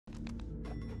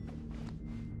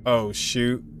Oh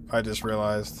shoot, I just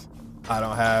realized I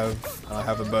don't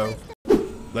have a bow.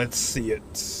 Let's see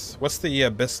it. What's the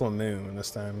Abyssal Moon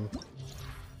this time?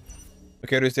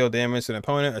 Okay, to deal damage to an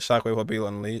opponent, a shockwave will be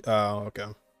unleashed. Oh, okay.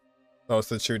 Oh, it's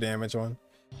the true damage one.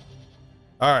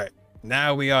 Alright,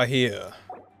 now we are here.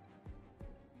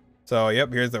 So,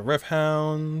 yep, here's the Rift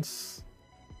Hounds.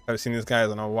 I've seen these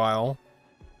guys in a while.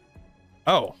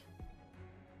 Oh.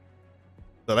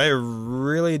 So they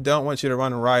really don't want you to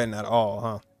run Ryan at all,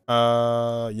 huh?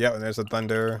 Yeah, and there's a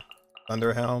Thunder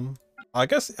Helm. I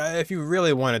guess if you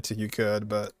really wanted to, you could,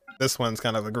 but this one's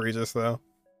kind of egregious, though.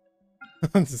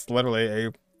 It's literally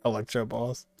a Electro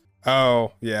Boss.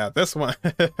 Oh, yeah, this one.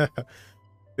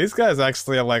 These guys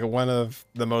actually are like one of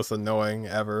the most annoying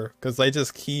ever, because they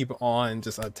just keep on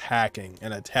just attacking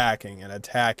and attacking and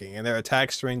attacking, and their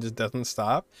attack string just doesn't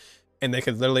stop, and they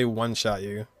could literally one-shot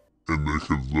you. I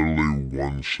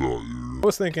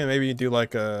was thinking maybe you do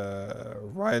like a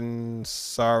Raiden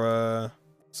Sara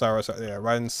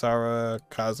Kazuha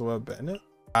Bennett.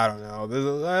 I don't know.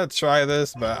 I'll try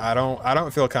this, but I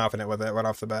don't feel confident with it right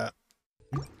off the bat.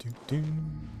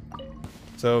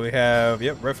 So we have,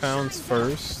 yep, Rift Hounds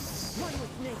first.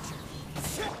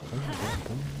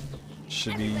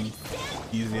 Should be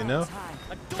easy enough.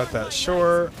 Cut that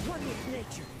short.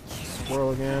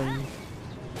 Swirl again.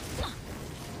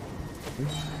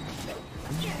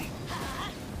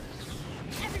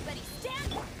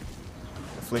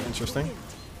 Hopefully interesting.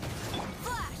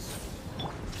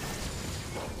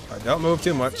 Alright, don't move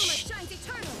too much.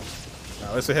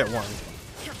 At least we hit one.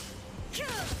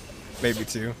 Maybe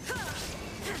two.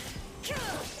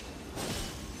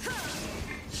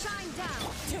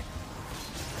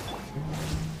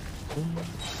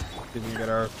 Did we get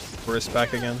our wrist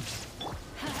back again?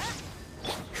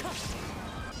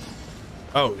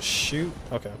 Oh shoot.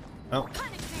 Okay. Oh.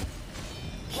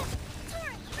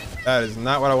 That is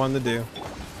not what I wanted to do.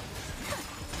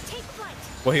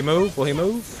 Will he move? Will he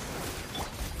move?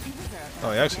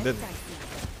 Oh, he actually didn't.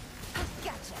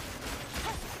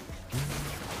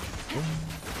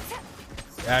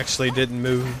 He actually didn't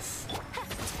move.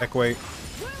 Heck, wait.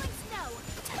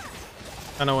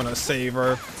 I don't want to save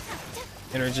our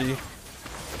energy.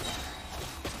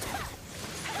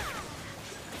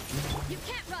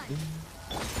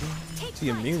 What's he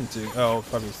immune to? Oh,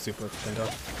 probably super Nintendo.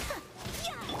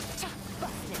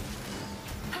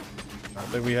 I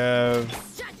think we have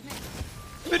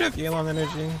a bit of Yelan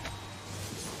energy.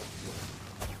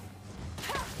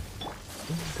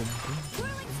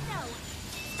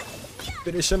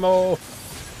 Finish him all.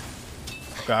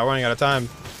 Okay, I'm running out of time.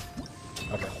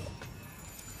 Okay.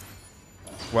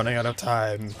 Running out of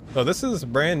time. So this is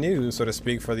brand new, so to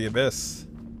speak, for the Abyss.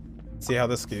 Let's see how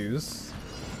this goes.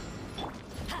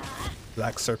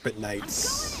 Black Serpent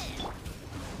Knights.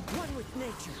 No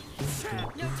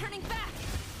turning back.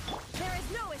 There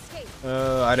is no escape.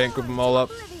 I didn't group them all up.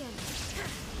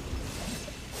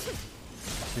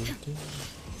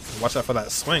 Watch out for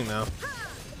that swing now.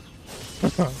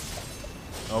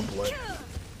 Oh boy.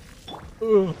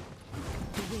 Ooh.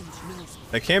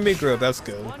 They can be grouped, that's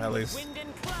good, at least.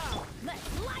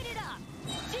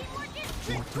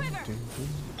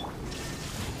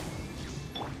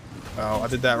 Oh, I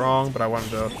did that wrong, but I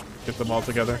wanted to get them all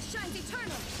together.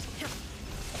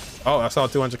 Oh, I saw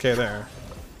 200k there.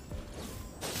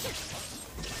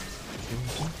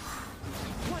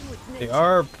 They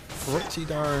are pretty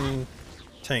darn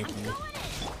tanky.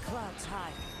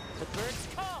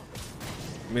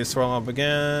 Let me swirl up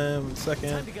again. 1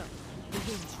 second.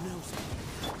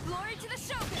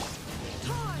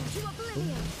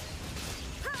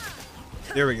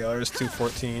 There we go. There's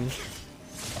 214.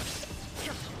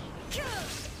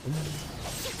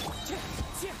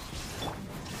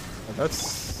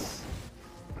 That's.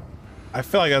 I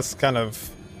feel like that's kind of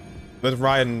with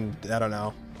Ryan. I don't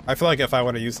know. I feel like if I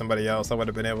would have used somebody else, I would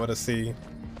have been able to see.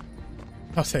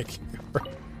 I'll take you.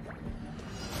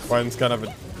 Ryan's kind of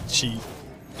a cheat.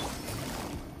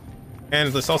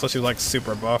 And this also she's like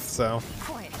super buff, so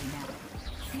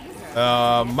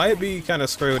might be kind of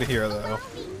screwed here though.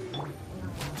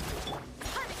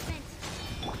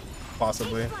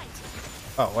 Possibly.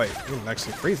 Oh wait, you can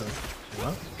actually freeze him.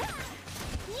 What?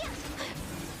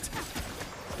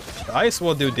 The ice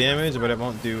will do damage, but it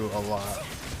won't do a lot.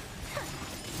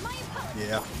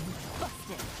 Yeah.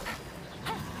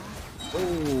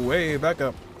 Oh, way back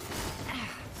up.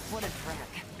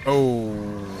 Oh,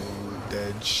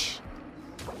 Dedge.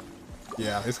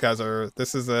 Yeah, these guys are.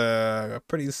 This is a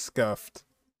pretty scuffed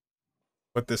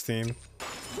with this team.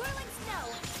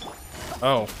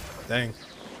 Oh, dang.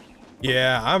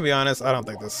 Yeah, I'll be honest. I don't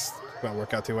think this is gonna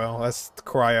work out too well. That's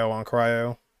cryo on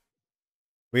cryo.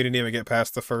 We didn't even get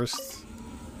past the first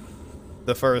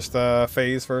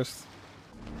phase first.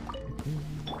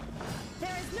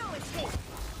 There is no escape.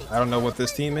 I don't know what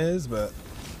this team is, but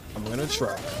I'm gonna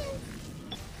try.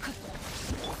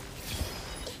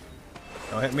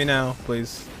 Don't hit me now,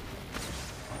 please.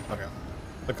 Okay.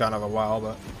 Took kind of a while,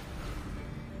 but.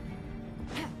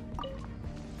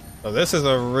 So this is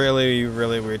a really,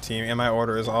 really weird team, and my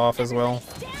order is off as well.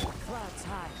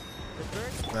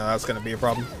 No, that's gonna be a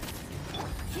problem.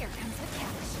 Here comes the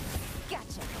catch.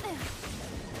 Gotcha.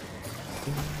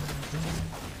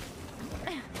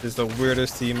 This is the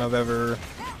weirdest team I've ever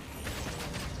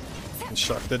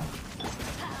constructed.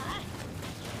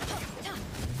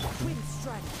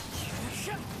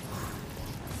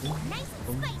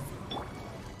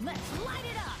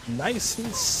 Nice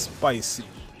and spicy.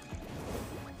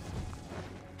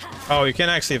 Oh, you can't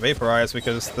actually vaporize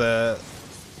because the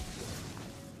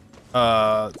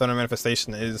Thunder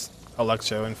Manifestation is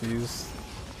Electro infused.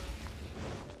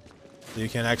 You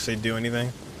can't actually do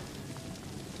anything.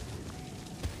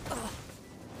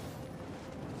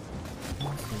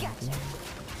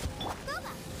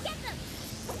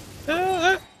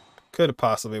 Could have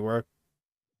possibly worked.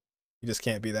 You just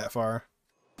can't be that far.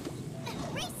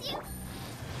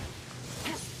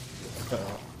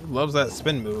 Uh-oh. Loves that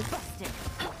spin move.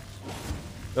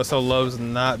 Also loves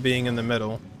not being in the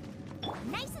middle.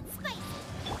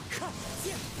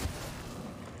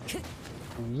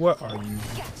 What are you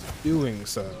doing,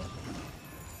 so?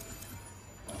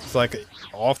 It's like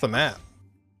off the map.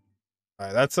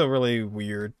 Alright, that's a really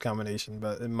weird combination,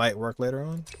 but it might work later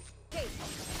on.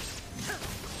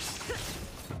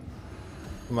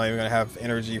 I'm not even gonna have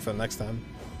energy for the next time.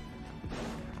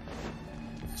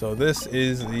 So this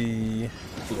is the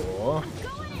floor.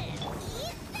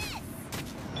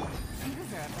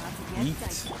 Eat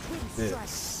this.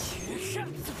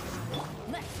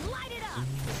 Let's light it up.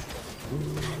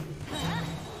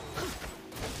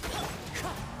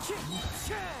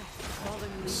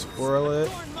 Swirl it.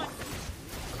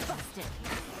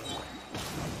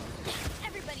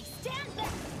 Everybody stand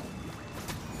back.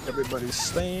 Everybody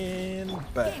stand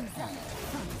back.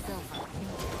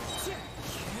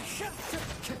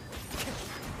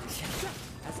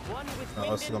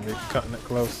 Oh, this is gonna be cutting it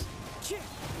close.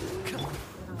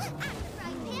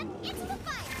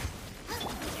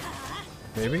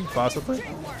 Maybe, possibly.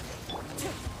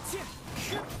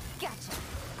 Gotcha.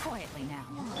 Quietly now.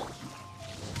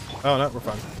 Oh no, we're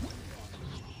fine.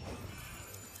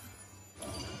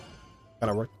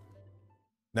 Kinda worked.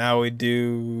 Now we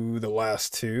do the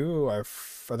last two. I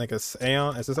think it's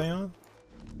Aeon. Is this Aeon?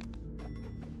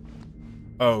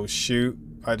 Oh shoot!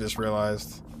 I just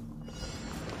realized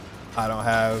I don't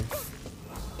have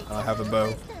a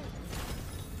bow.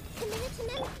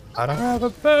 I don't have a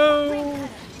bow.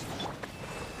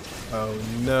 Oh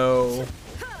no.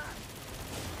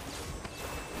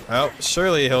 Well,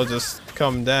 surely he'll just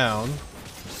come down.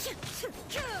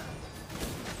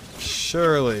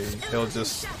 Surely he'll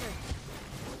just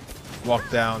walk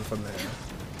down from there.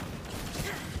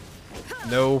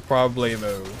 No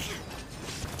problemo.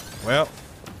 Well,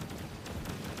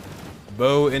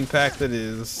 bow impact it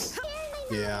is.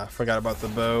 Yeah, I forgot about the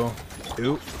bow.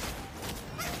 Oop.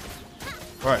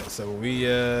 Alright, so we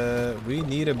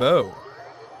need a bow.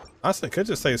 Honestly, I could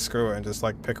just say screw it and just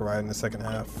like pick a ride in the second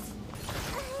half.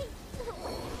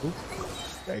 Oop.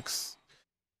 Yikes.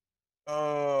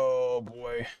 Oh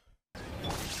boy.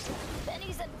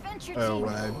 Oh,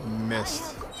 I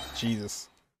missed. Jesus.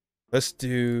 Let's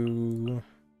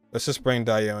just bring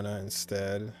Diona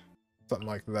instead. Something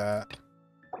like that.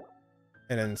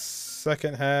 And then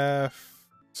second half,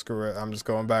 screw it. I'm just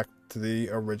going back to the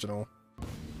original.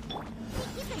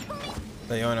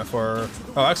 Diona for,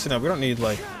 oh actually no, we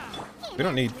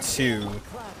don't need two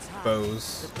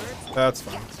bows. That's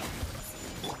fine.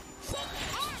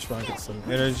 Try and get some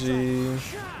energy.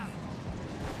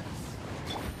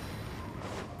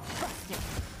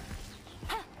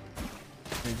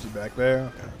 Need you back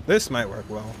there. Okay. This might work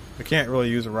well. We can't really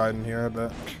use a ride in here,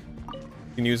 but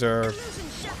we can use our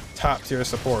top tier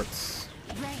supports.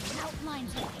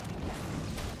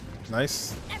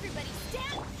 Nice.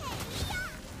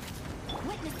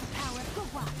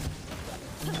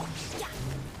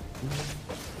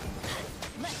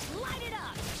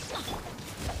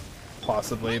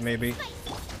 Possibly, maybe.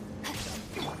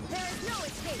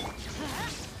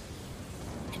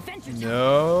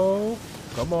 No.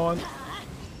 Come on.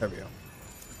 There we go.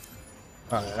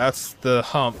 Alright, that's the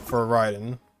hump for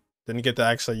Raiden. Didn't get to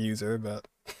actually use her, but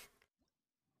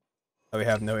we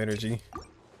have no energy.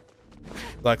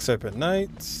 Black Serpent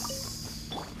Knights.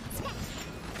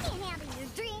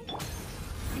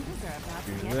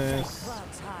 this.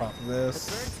 Pop this.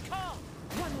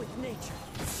 One with nature.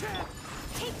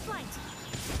 Take flight.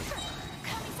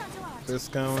 This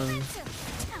going.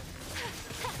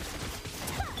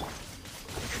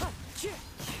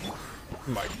 Oh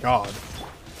my god.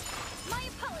 My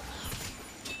apologies.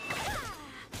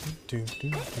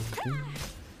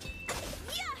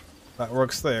 That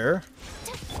works there.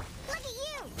 Look at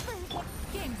you.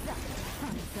 Game's up.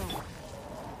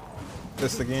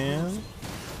 This again.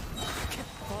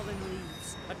 Fallen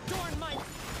leaves. Adorn my.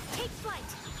 Take flight.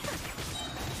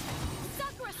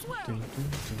 Sakura swirl.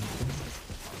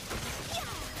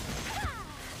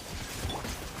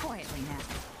 Quietly now.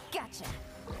 Gotcha.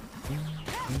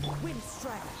 Wind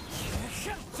strike.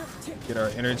 Get our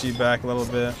energy back a little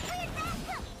bit.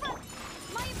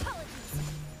 My apologies.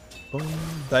 Boom.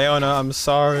 Diana, I'm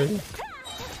sorry.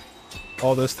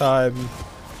 All this time,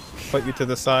 put you to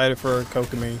the side for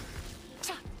Kokomi.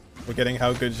 Forgetting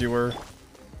how good you were.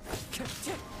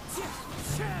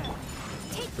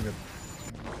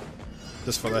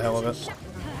 Just for the hell of it.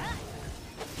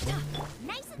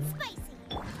 Nice and spicy.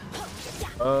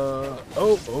 Oh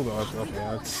god, okay,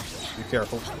 let's be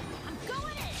careful. I'm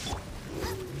going in.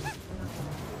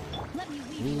 Let me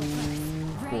weave you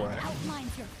Ooh, boy. Rain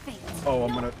outlines your fate. Oh,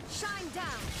 I'm gonna Shine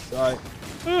down. die.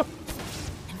 Ah.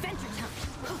 Adventure time.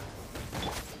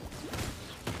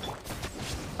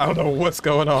 I don't know what's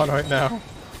going on right now.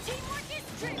 Teamwork is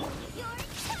true. You're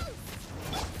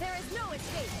toast. There is no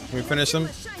escape. Can we finish him?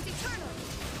 Shines eternally.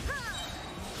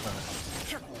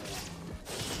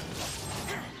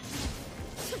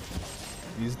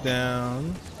 He's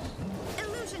down.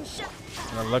 Illusion shot.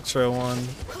 An Electro one.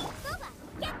 Boba,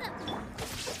 get them.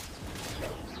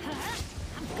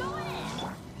 I'm going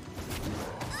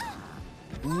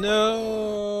in.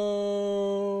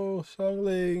 No,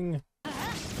 Songling.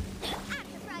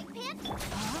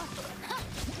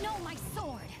 No, my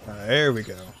sword. There we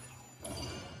go.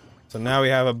 So now we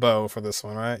have a bow for this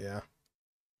one, right? Yeah.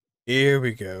 Here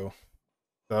we go.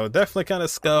 So definitely kind of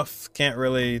scuffed. Can't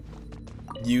really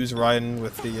use Raiden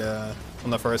with the on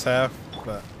the first half,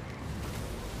 but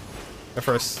the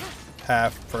first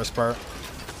part.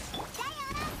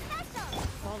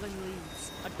 Fallen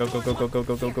leaves. Go go go go go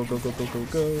go go go go go go go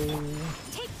go.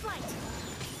 Take flight.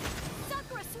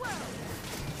 Sakura swirl.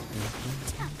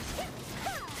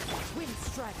 Wind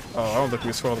strike. Oh, I don't think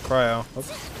we swirled the cryo.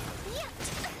 Oops.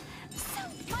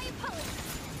 My apologies.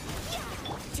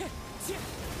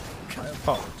 My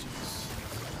apologies.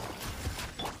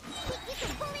 You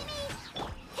can bully me.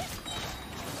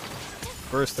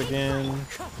 First again.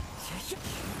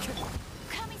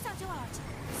 Kamisato art.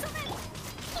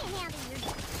 Can't handle you.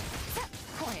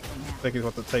 Quietly now. I think he's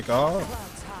about to take off.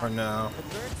 Or no. The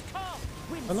birds call.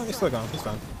 Wind Oh no, he's still gone. He's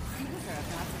fine. Things are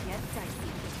about to get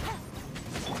dicey.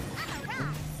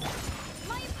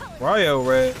 My apologies. Ryo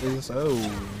Red is oh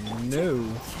no.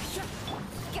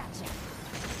 Gotcha.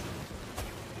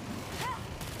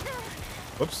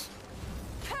 Whoops.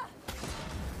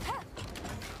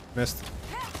 Missed.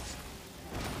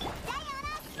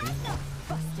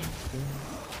 Busted.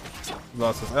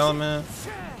 Lost his element.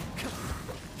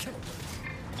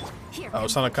 Here. Oh,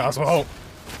 it's on a Cosmo. Oh.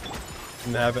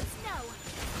 Didn't have it. No.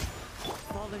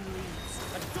 Fallen leaves.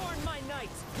 Adorn my night.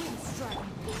 Wind strike.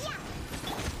 Yeah.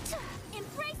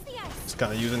 Embrace the ice. Just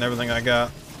kind of using everything I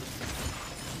got.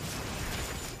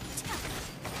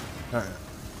 Alright.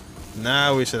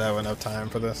 Now we should have enough time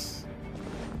for this.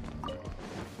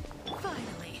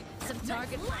 Finally, some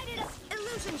target lighted up.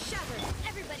 Illusion shattered.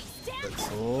 Everybody stand.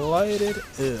 Let's light it up.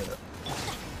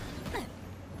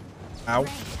 Ow.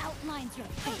 Rain outlines your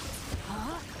fate.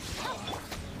 Huh?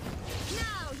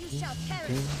 Now you shall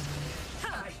perish.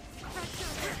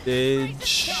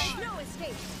 Ditch. No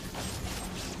escape.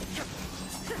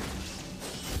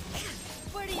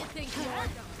 Where do you think you are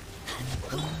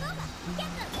going?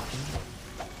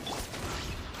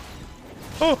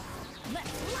 Oh.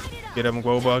 Let's light it up. Get him,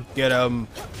 Guoba. Get him.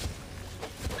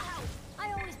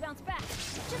 I always bounce back.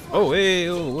 Just Oh, hey.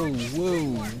 Oh, whoa, whoa,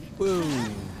 whoa,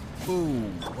 whoa.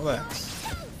 Relax.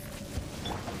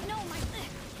 no, my.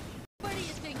 Where do you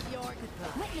think you're?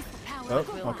 Witness the power Oh, of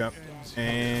will. okay.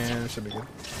 And should be good.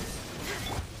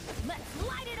 Let's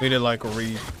light it We up. did like a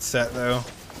reset though.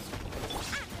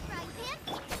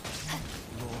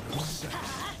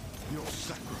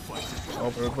 Oh,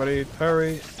 everybody,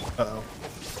 hurry. Uh-oh.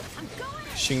 I'm going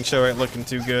in. Xingqiu ain't looking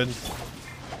too good.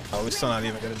 Oh, we're still not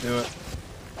even gonna do it.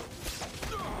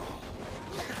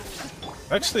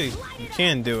 Actually, we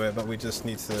can do it, but we just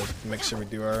need to make sure we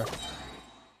do our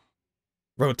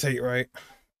rotate right.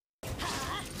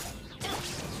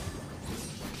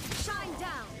 Shine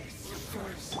down.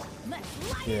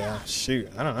 Let's light it Yeah, up. shoot.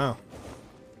 I don't know.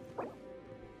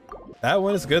 That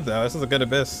one is good though. This is a good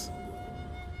abyss.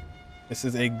 This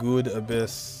is a good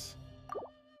abyss.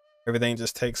 Everything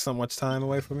just takes so much time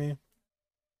away from me.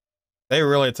 They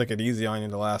really took it easy on you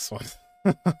the last one.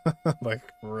 Like,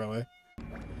 really.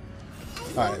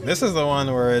 Alright, this is the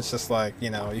one where it's just like, you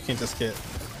know, you can just get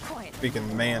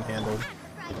freaking manhandled.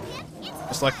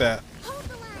 Just like that.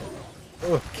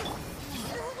 Ugh.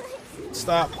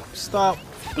 Stop, stop,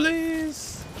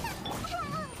 please.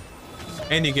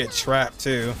 And you get trapped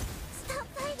too.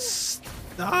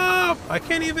 Stop! I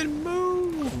can't even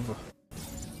move.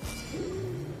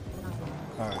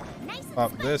 Alright,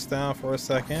 pop this down for a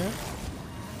second.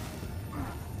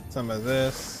 Some of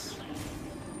this.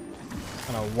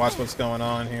 Kind of watch what's going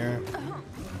on here.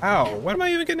 Ow! What am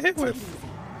I even getting hit with?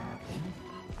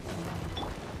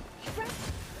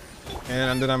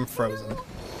 And then I'm frozen.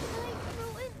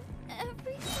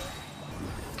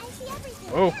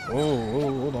 Oh, oh,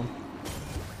 oh, hold on.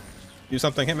 Do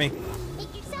something, hit me.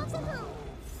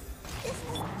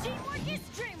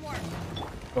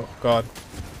 Oh, God.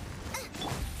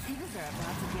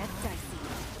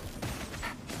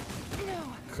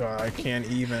 God, I can't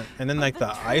even. And then, like,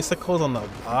 the icicles on the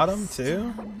bottom,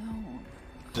 too?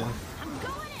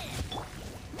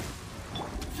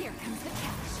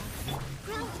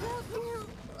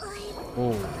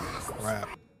 Oh, crap.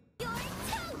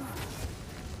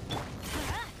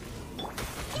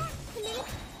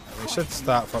 We should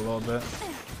stop for a little bit.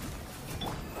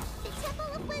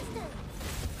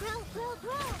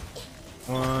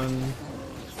 One.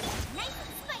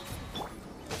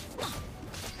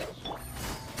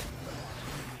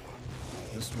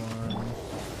 This one.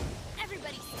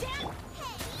 Everybody stand.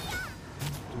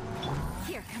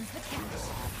 Here comes the catch.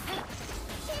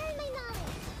 Sharing my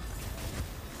knowledge.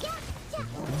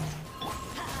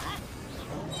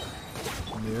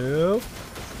 Nope.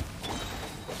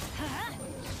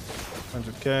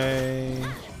 100K.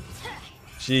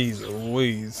 Jeez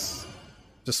Louise.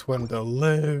 Just wanted to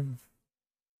live.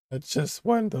 I just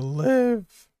wanted to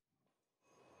live.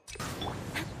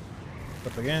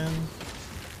 Up again.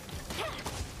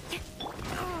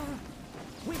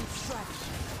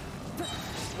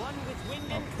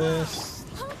 Up this.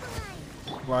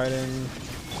 Right in.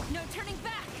 No turning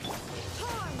back.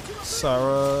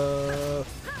 Sarah.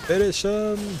 Finish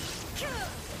him.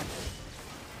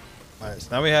 Alright, so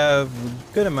now we have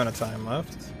a good amount of time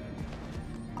left.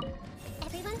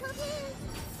 Everyone hold hands.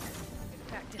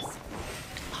 Practice.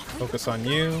 Focus on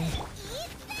you.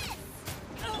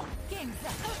 Game's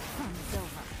up. Fun's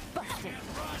over. Busted.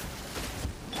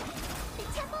 The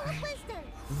Temple of Wisdom.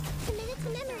 Committed to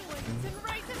memory. And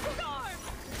rise and storm.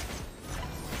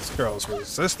 This girl's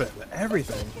resistant to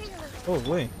everything.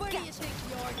 Holy. Where do you think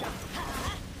you're going?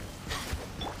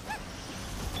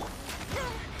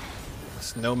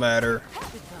 It's no matter.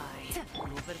 Goodbye.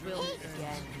 But we'll meet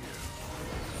again.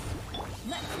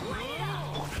 Let's ride it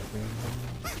out.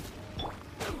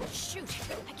 Shoot!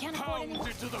 I can't afford any.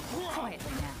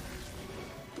 Quietly now.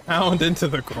 Pound into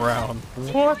the ground.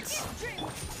 What?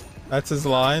 That's his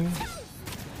line?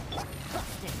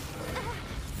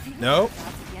 Nope.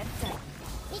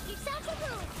 Make yourself a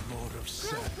home. Lord of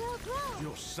Seth,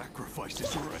 your sacrifice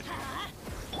is ready.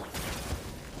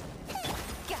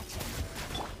 Gotcha.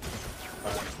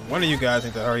 One of you guys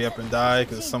need to hurry up and die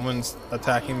because someone's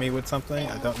attacking me with something.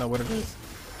 I don't know what it is.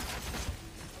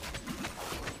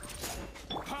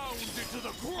 Pound into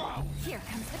the ground. Here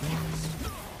comes the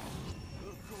catch.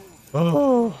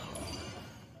 Oh.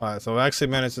 Alright, so I actually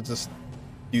managed to just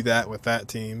do that with that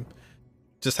team.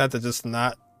 Just had to just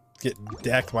not get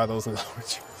decked by those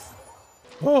languages.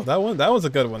 Oh, that was a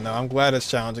good one though. I'm glad it's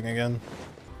challenging again.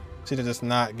 See to just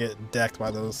not get decked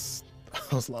by those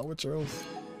language rolls.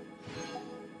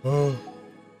 Oh.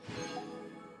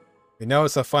 You know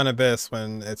it's a fun abyss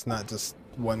when it's not just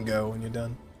one go when you're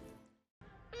done.